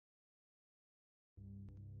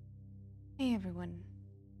Hey everyone,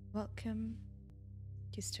 welcome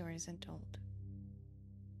to Stories Untold.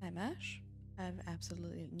 I'm Ash. I have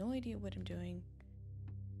absolutely no idea what I'm doing.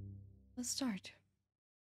 Let's start.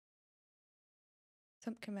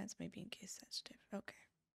 Some commands may be in case sensitive. Okay.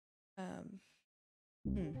 Um.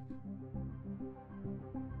 Hmm.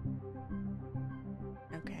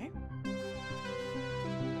 Okay.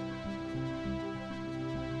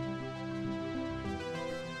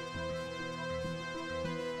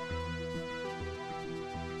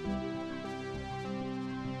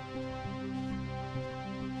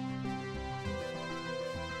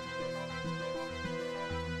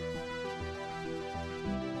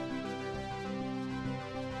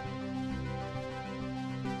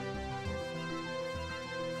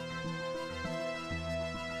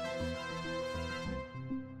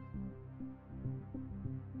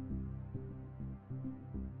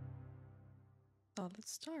 So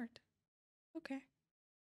let's start. Okay.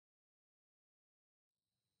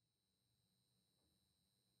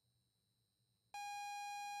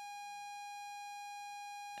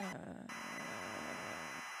 Uh.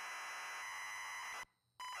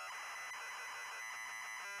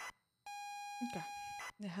 Okay.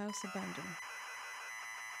 The house abandoned.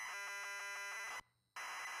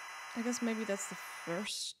 I guess maybe that's the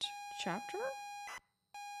first chapter?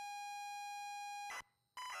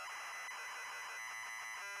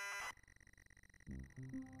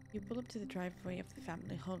 You pull up to the driveway of the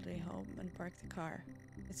family holiday home and park the car.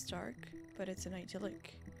 It's dark, but it's an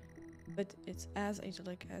idyllic. But it's as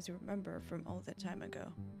idyllic as you remember from all that time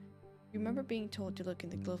ago. You remember being told to look in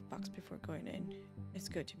the glove box before going in. It's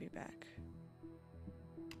good to be back.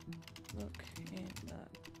 Look in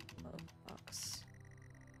the glove box.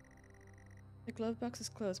 The glove box is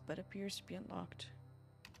closed but appears to be unlocked.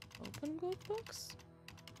 Open glove box?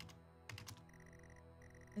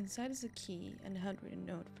 Inside is a key and a handwritten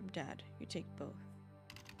note from Dad. You take both.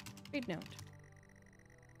 Read note.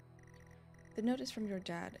 The note is from your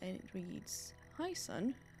dad and it reads, "Hi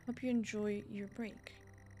son, hope you enjoy your break.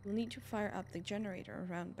 You'll need to fire up the generator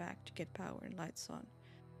around back to get power and lights on.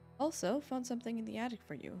 Also, found something in the attic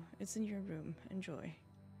for you. It's in your room. Enjoy."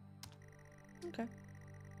 Okay.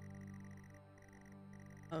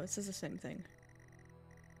 Oh, it says the same thing.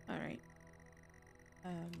 Alright.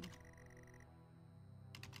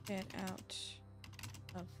 Get out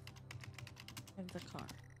of the car.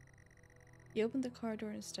 You open the car door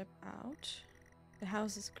and step out. The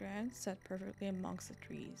house is grand, set perfectly amongst the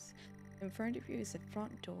trees. In front of you is the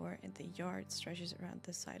front door and the yard stretches around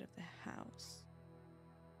the side of the house.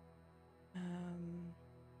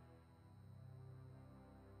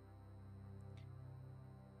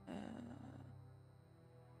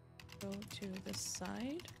 Go to the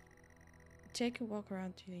side. Take a walk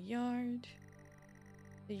around to the yard.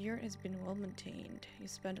 The yard has been well maintained. You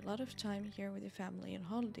spend a lot of time here with your family on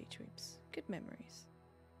holiday trips. Good memories.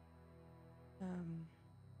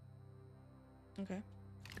 Okay.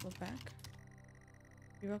 Go back.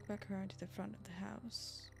 You walk back around to the front of the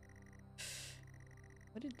house.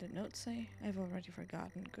 What did the note say? I've already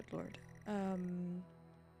forgotten. Good lord.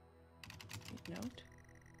 Note.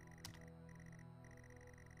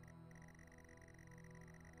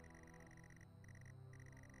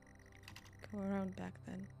 Go around back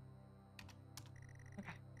then.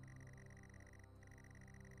 Okay.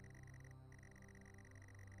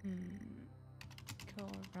 Go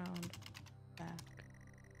around back.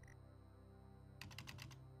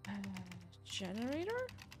 Generator?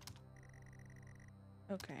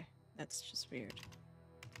 Okay, that's just weird.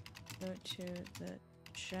 Go to the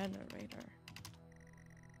generator.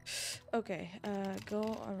 Okay, go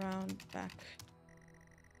around back.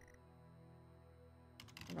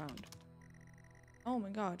 Around. Oh my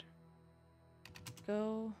god.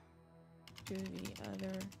 Go to the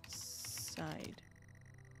other side.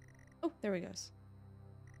 Oh, there he goes.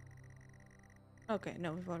 Okay,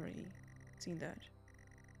 no, we've already seen that.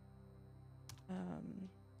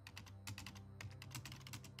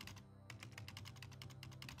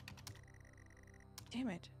 Damn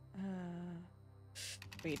it.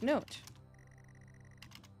 Read note.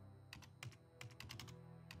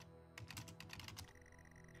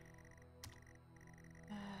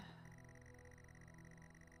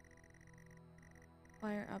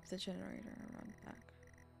 Fire up the generator around back.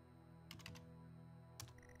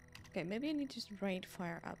 Okay, maybe I need to just write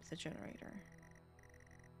fire up the generator.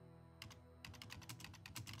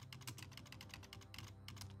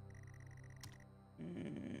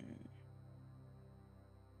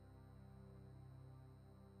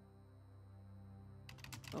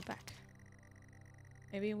 Go back.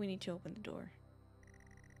 Maybe we need to open the door.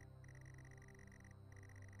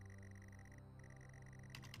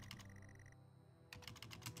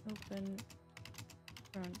 Open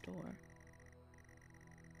front door.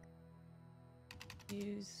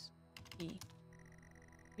 Use key.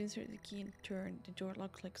 Insert the key and turn. The door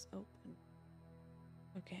lock clicks open.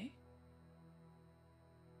 Okay.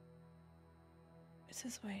 It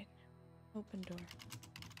says wait. Open door.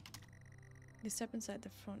 You step inside the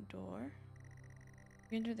front door.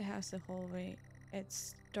 You enter the house the hallway.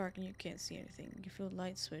 It's dark and you can't see anything. You feel a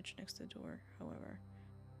light switch next to the door, however.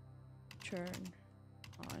 Turn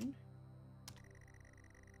on.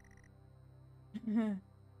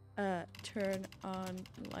 Turn on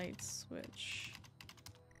light switch.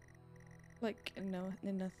 Like, no,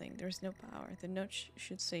 nothing. There's no power. The note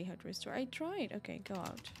should say how to restore. I tried. Okay, go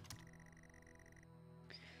out.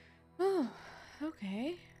 Oh,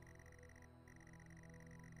 okay.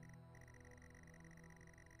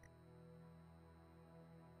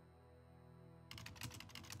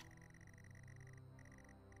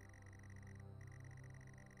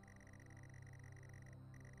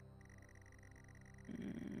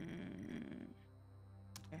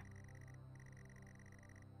 Okay.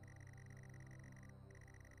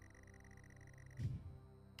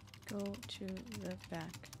 Go to the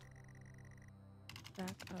back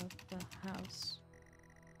of the house.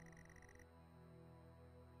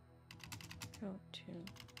 Go to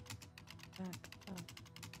back of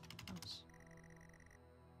house.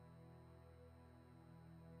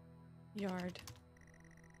 Yard.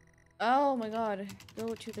 Oh my god.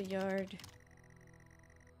 Go to the yard.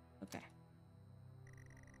 Okay.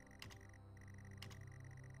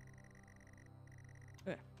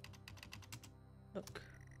 Okay. Look.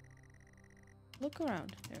 Look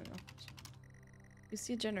around. There we go. You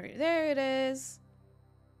see a generator. There it is.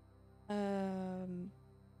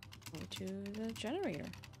 Go to the generator.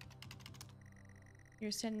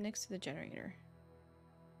 You're standing next to the generator.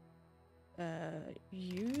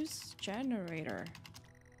 Use generator.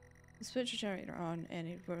 Switch the generator on and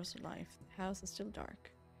it whirls to life. The house is still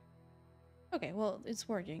dark. Okay, well, it's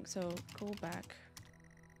working, so go back.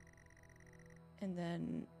 And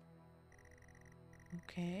then...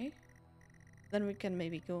 Okay. Then we can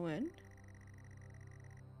maybe go in.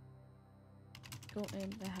 Go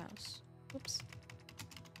in the house. Oops.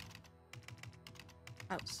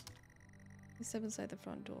 House. You step inside the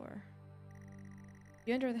front door.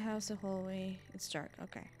 You enter the house, the hallway. It's dark.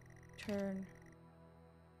 Okay. Turn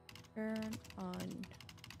on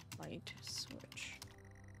light switch.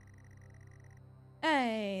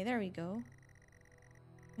 Hey, there we go.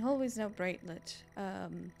 The hallway is now bright lit.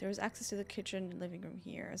 There's access to the kitchen and living room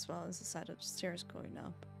here, as well as a set of stairs going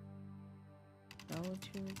up. Go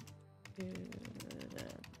to the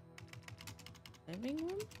living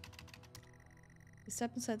room? You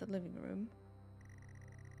step inside the living room.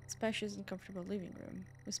 Spacious and comfortable living room.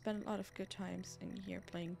 We spend a lot of good times in here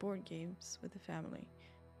playing board games with the family.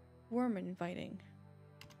 Warm and inviting.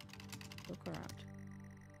 Look around.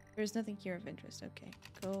 There's nothing here of interest. Okay,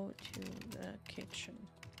 go to the kitchen.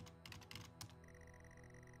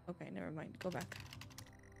 Okay, never mind. Go back.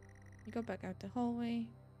 You go back out the hallway.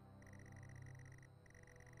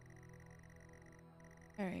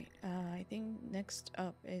 Alright, I think next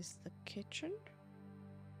up is the kitchen.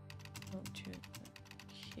 Go to the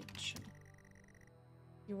kitchen.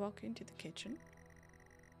 You walk into the kitchen.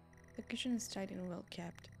 The kitchen is tidy and well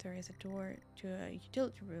kept. There is a door to a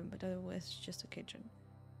utility room, but otherwise it's just a kitchen.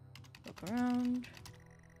 Look around.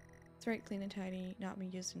 It's very clean and tidy, not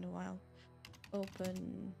been used in a while.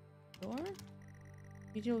 Open door.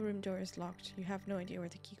 Utility room door is locked. You have no idea where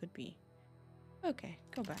the key could be. Okay,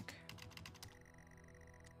 go back.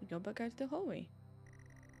 You go back out to the hallway.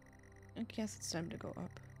 I guess it's time to go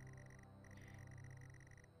up.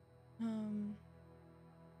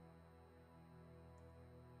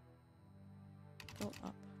 Go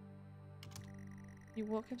up. You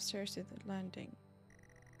walk upstairs to the landing.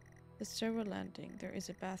 The stairwell landing, there is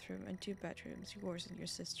a bathroom and 2 bedrooms, yours and your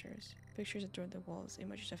sister's. Pictures adorn the walls,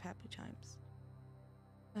 images of happy times.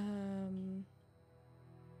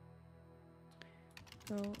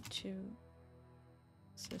 Go to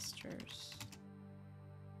sister's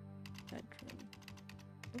bedroom.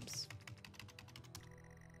 Oops.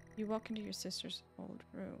 You walk into your sister's old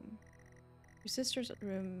room. Your sister's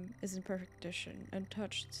room is in perfect condition,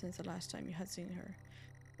 untouched since the last time you had seen her.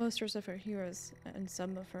 Posters of her heroes and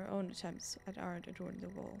some of her own attempts at art adorn the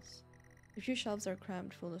walls. A few shelves are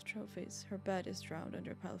crammed full of trophies. Her bed is drowned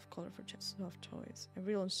under a pile of colorful soft toys. A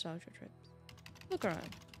real nostalgia trip. Look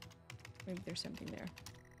around. Maybe there's something there.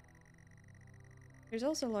 There's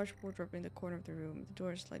also a large wardrobe in the corner of the room. The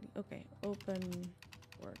door is slightly... Okay, open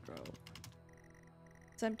wardrobe.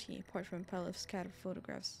 It's empty, apart from a pile of scattered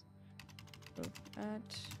photographs. Look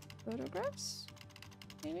at photographs?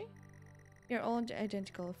 maybe? You're all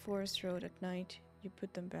identical. Forest Road at night. You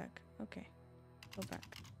put them back. Okay. Go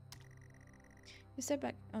back. You step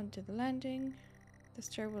back onto the landing. The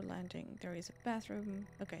stairwell landing. There is a bathroom.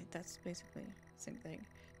 Okay, that's basically the same thing.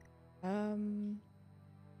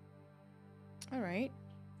 Alright.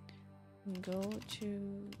 Go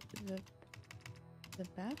to the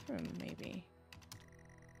bathroom, maybe.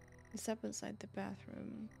 You step inside the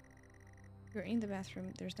bathroom. You're in the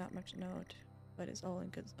bathroom. There's not much note, but it's all in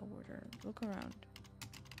good order. Look around.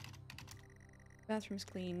 Bathroom's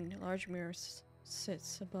clean. Large mirror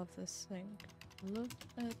sits above the sink. Look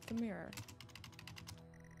at the mirror.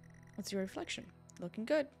 What's your reflection? Looking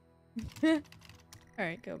good.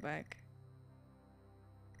 Alright, go back.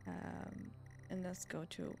 And let's go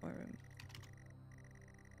to our room.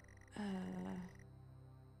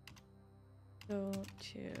 Go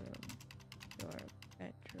to your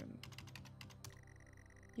bedroom.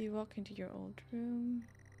 You walk into your old room.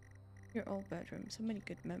 Your old bedroom. So many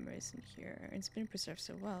good memories in here. It's been preserved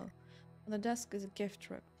so well. On the desk is a gift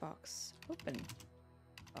wrap box. Open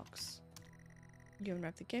box. You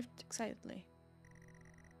unwrap the gift excitedly.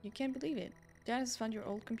 You can't believe it. Dad has found your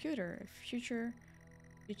old computer. A future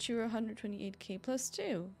Futura 128K plus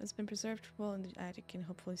 2. It's been preserved well in the attic and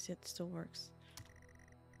hopefully it still works.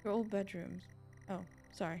 Your old bedrooms. Oh,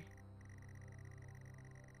 sorry.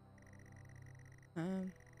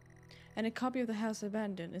 And a copy of the house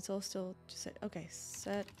abandoned. It's all still to set. Okay,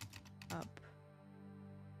 set up.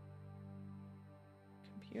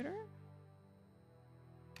 Computer?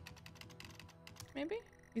 Maybe?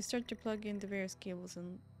 You start to plug in the various cables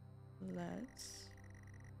and LEDs.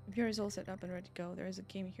 Computer is all set up and ready to go. There is a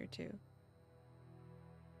game here too.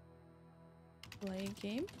 Play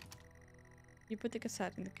game? You put the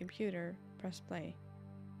cassette in the computer, press play.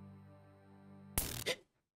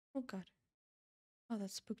 Oh god. Oh, that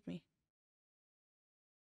spooked me.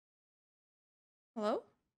 Hello?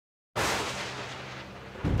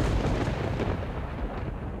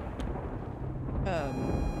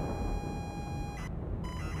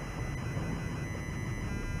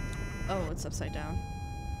 Oh, it's upside down.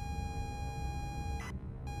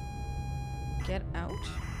 Get out?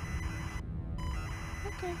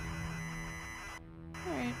 Okay.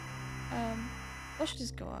 Alright. Let's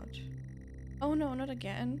just go out. Oh no, not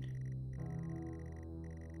again.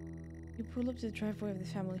 You pull up to the driveway of the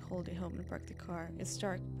family holiday home and park the car. It's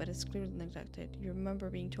dark, but it's clearly neglected. You remember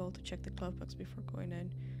being told to check the glove box before going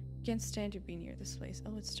in. You can't stand to be near this place.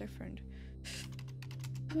 Oh, it's different.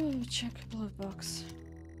 Oh, check glove box.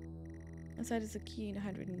 Inside is a key and a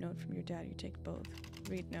handwritten note from your dad. You take both.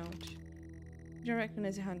 Read note. You don't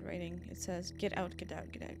recognize the handwriting. It says, get out, get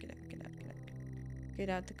out, get out, get out, get out, get out. Get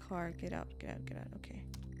out the car, get out, get out, get out. Okay.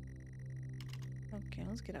 Okay,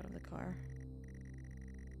 let's get out of the car.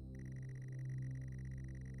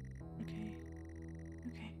 Okay.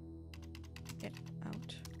 Okay. Get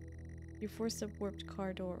out. You force the warped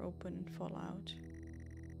car door open and fall out.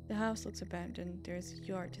 The house looks abandoned. There's a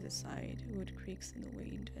yard to the side. Wood creaks in the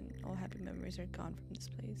wind, and all happy memories are gone from this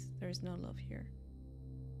place. There is no love here.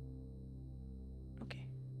 Okay.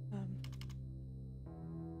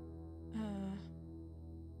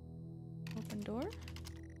 Open door?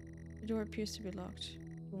 The door appears to be locked.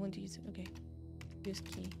 You want to use it. Okay. Use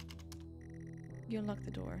key. You unlock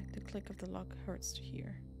the door. The click of the lock hurts to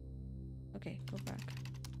hear. Okay, go back.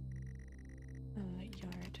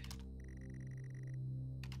 Yard.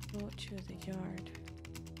 Go to the yard.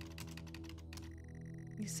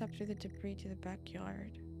 You step through the debris to the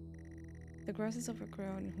backyard. The grass is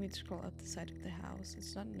overgrown and weeds crawl up the side of the house.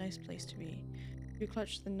 It's not a nice place to be. You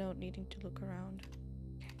clutch the note, needing to look around.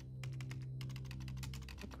 Okay.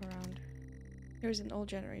 Look around. There's an old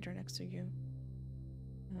generator next to you.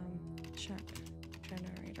 Check.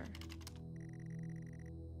 Generator.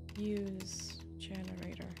 Use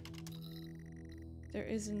generator. There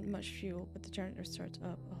isn't much fuel, but the generator starts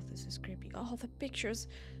up. Oh, this is creepy. Oh, the pictures.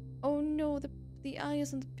 Oh no, the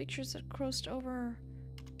eyes and the pictures are crossed over.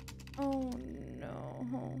 Oh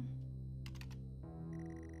no.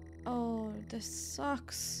 Oh, this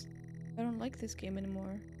sucks. I don't like this game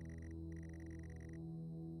anymore.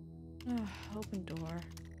 Open door.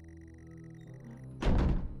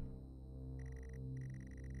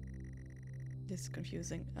 This is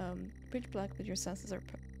confusing. Pitch black, but your senses are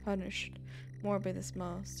punished more by the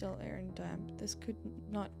smell. Still air and damp. This could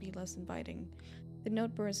not be less inviting. The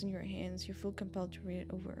note burns in your hands. You feel compelled to read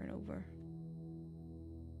it over and over.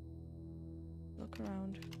 Look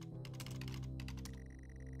around.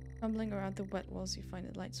 Fumbling around the wet walls, you find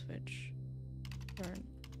a light switch. Turn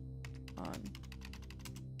on.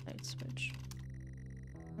 Light switch.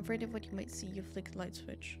 Afraid of what you might see, you flick the light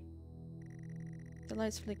switch. The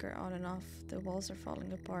lights flicker on and off. The walls are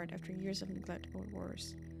falling apart after years of neglect or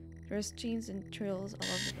worse. There are stains and trails all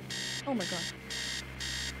over them. Oh my god.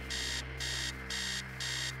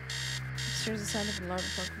 There's the sound of an alarm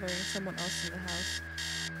clock alerting someone else in the house.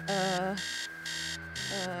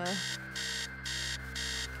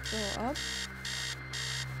 Go up.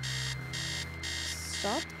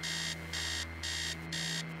 Stop.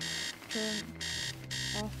 Turn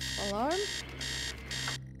off alarm.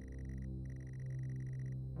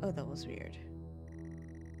 Oh, that was weird.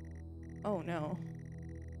 Oh no.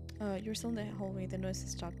 You're still in the hallway. The noise has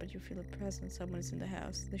stopped, but you feel a presence. Someone is in the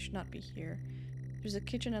house. They should not be here. There's a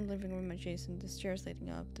kitchen and living room adjacent. The stairs leading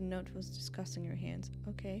up. The note was disgusting your hands.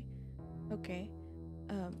 Okay. Okay.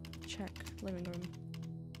 Check. Living room.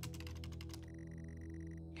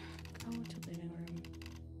 Go to living room.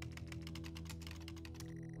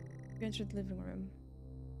 You entered the living room.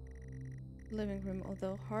 Living room,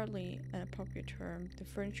 although hardly an appropriate term, the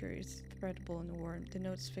furniture is threadable and worn. The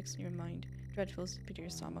notes fixed in your mind. Dread fills to your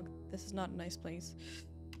stomach. This is not a nice place.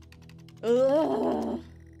 Ugh!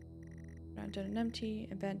 Rounded and empty,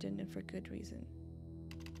 abandoned, and for good reason.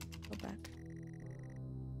 Go back.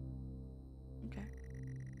 Okay.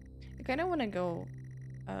 I kind of want to go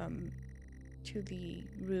to the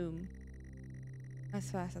room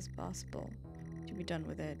as fast as possible to be done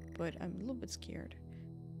with it, but I'm a little bit scared.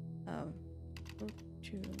 Go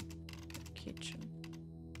to the kitchen.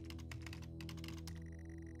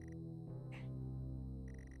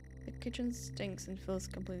 The kitchen stinks and feels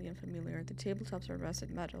completely unfamiliar. The tabletops are rusted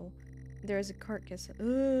metal. There is a carcass.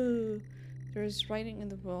 Ooh! There is writing in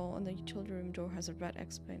the wall, and the utility room door has a red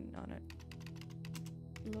X painted on it.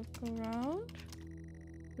 Look around.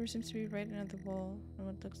 There seems to be writing on the wall, and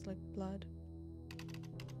what looks like blood.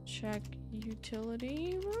 Check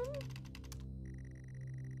utility room.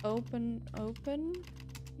 Open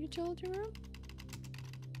utility room.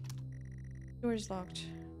 Door is locked.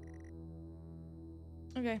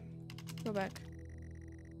 Okay, go back.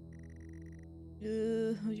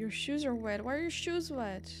 Your shoes are wet. Why are your shoes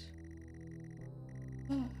wet?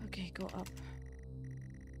 Oh, okay, go up.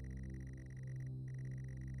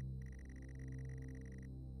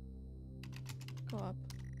 Go up.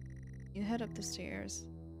 You head up the stairs.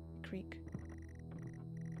 Creak.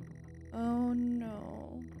 Oh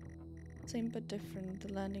no. Same but different.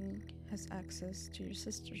 The landing has access to your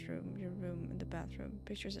sister's room, your room, and the bathroom.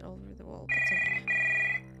 Pictures all over the wall, but simple.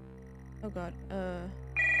 Oh god.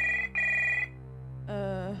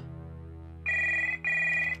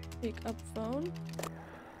 Pick up phone.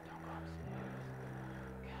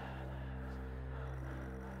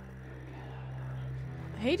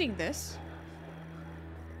 Hating this.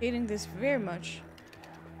 Hating this very much.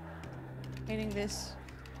 Hating this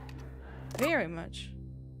very much.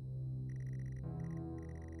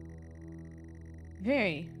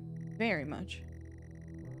 Very, very much.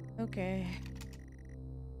 Okay.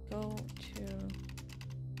 Go to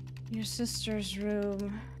your sister's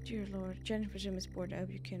room. Dear Lord, Jennifer's room is bored. I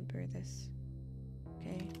hope you can't bear this.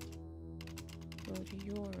 Okay. Go to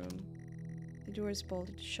your room. The door is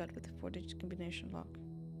bolted shut with a 4-digit combination lock.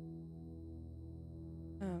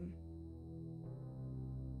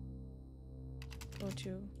 Go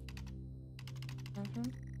to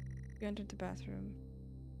bathroom. You entered the bathroom.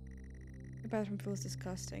 The bathroom feels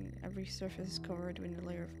disgusting. Every surface is covered in a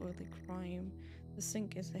layer of oily grime. The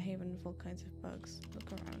sink is a haven of all kinds of bugs.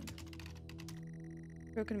 Look around.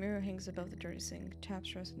 Broken mirror hangs above the dirty sink.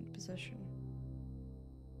 Taps rest in position.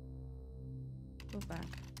 Go back.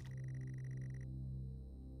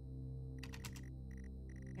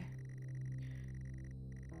 Okay.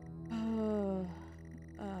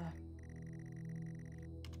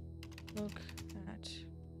 Look at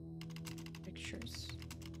pictures.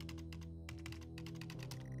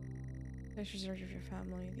 Pictures are of your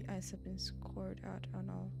family. The eyes have been scored out on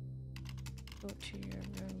all. Go to your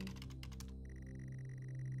room.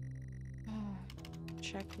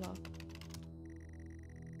 Check lock.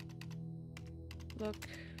 Look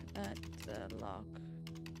at the lock.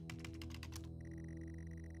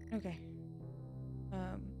 Okay.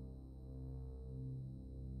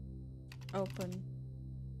 Open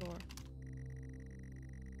door.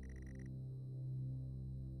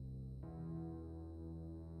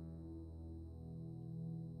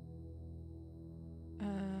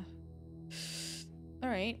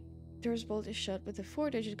 Alright. Door's bolt is shut with a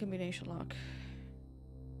 4-digit combination lock.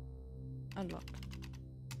 Unlock.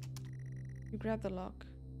 You grab the lock.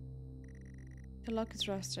 The lock is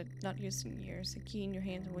rusted, not used in years. The key in your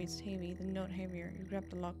hand weighs heavy, the note heavier. You grab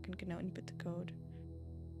the lock and can now input the code.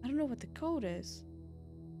 I don't know what the code is.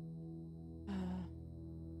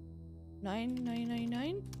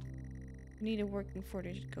 9999? I need a working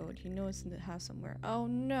 4-digit code. You know it's in the house somewhere. Oh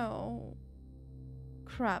no.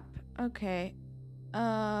 Crap. Okay.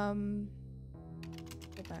 Go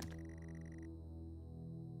back.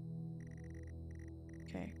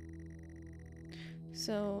 Okay.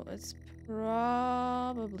 So it's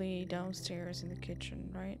probably downstairs in the kitchen,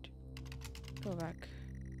 right? Go back.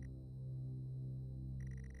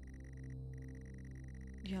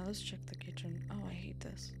 Yeah, let's check the kitchen. Oh, I hate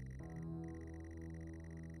this.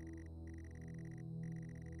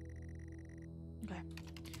 Okay.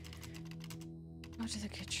 Go to the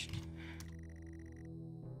kitchen.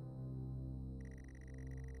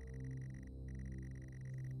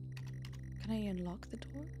 Can I unlock the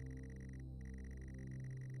door?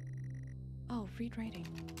 Oh, read writing.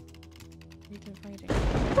 Read the writing.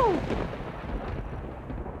 Oh!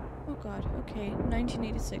 Oh god, okay.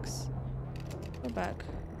 1986. Go back.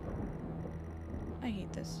 I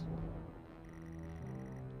hate this.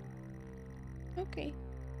 Okay,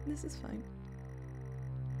 this is fine.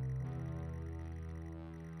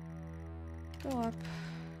 Go up.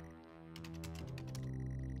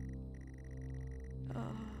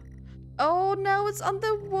 Oh no, it's on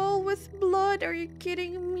the wall with blood. Are you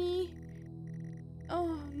kidding me?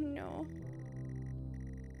 Oh no.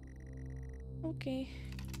 Okay,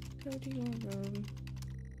 go to your room.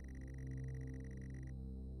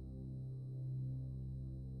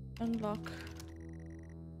 Unlock.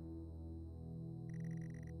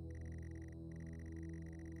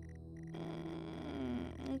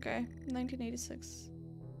 Okay, 1986.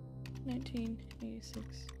 1986.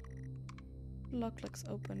 Lock looks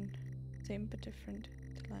open. Same but different.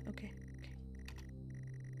 Okay, okay.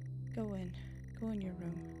 Go in. Go in your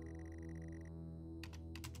room.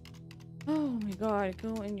 Oh my god,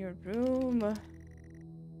 go in your room.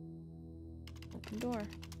 Open door.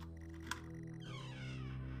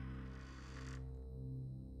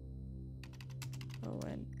 Go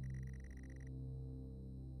in.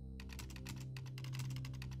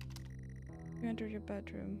 You enter your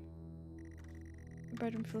bedroom. Your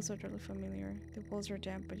bedroom feels utterly familiar. The walls are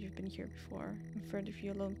damp, but you've been here before. In front of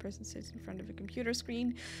you, a lone person sits in front of a computer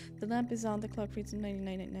screen. The lamp is on, the clock reads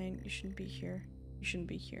 99 at 9. You shouldn't be here. You shouldn't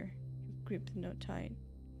be here. You grip the note tight.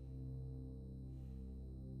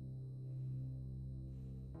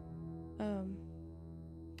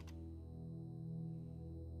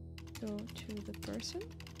 Go to the person.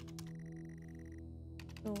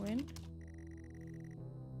 Go in.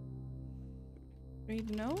 Read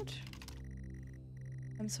the note.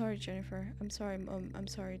 I'm sorry, Jennifer. I'm sorry, Mom. I'm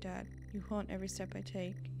sorry, Dad. You haunt every step I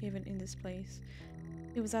take, even in this place.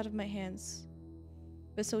 It was out of my hands.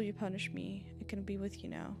 But so you punish me. I can be with you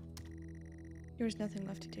now. There is nothing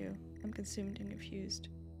left to do. I'm consumed and confused.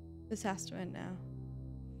 This has to end now.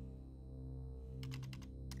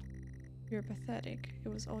 You're pathetic.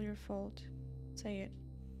 It was all your fault. Say it.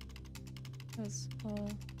 It was all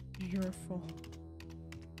your fault.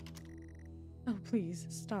 Oh, please,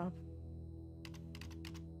 stop.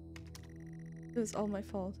 It was all my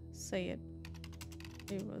fault. Say it.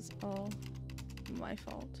 It was all my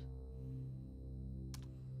fault.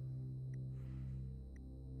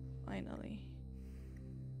 Finally.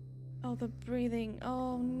 Oh, the breathing.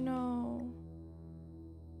 Oh, no.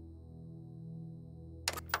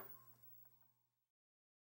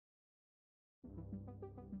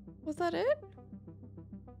 Was that it?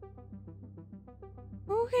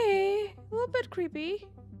 Okay. A little bit creepy.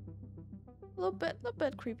 A little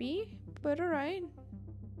bit creepy. But alright.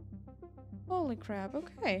 Holy crap.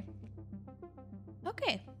 Okay.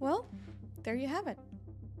 Okay. Well, there you have it.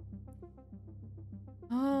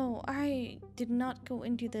 Oh, I did not go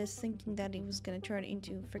into this thinking that it was gonna turn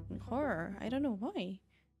into freaking horror. I don't know why.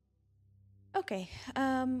 Okay,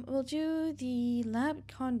 we'll do the lab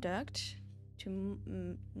conduct to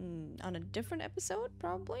on a different episode,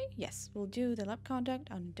 probably. Yes, we'll do the lab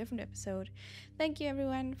conduct on a different episode. Thank you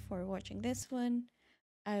everyone for watching this one.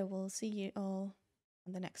 I will see you all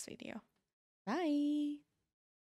on the next video. Bye!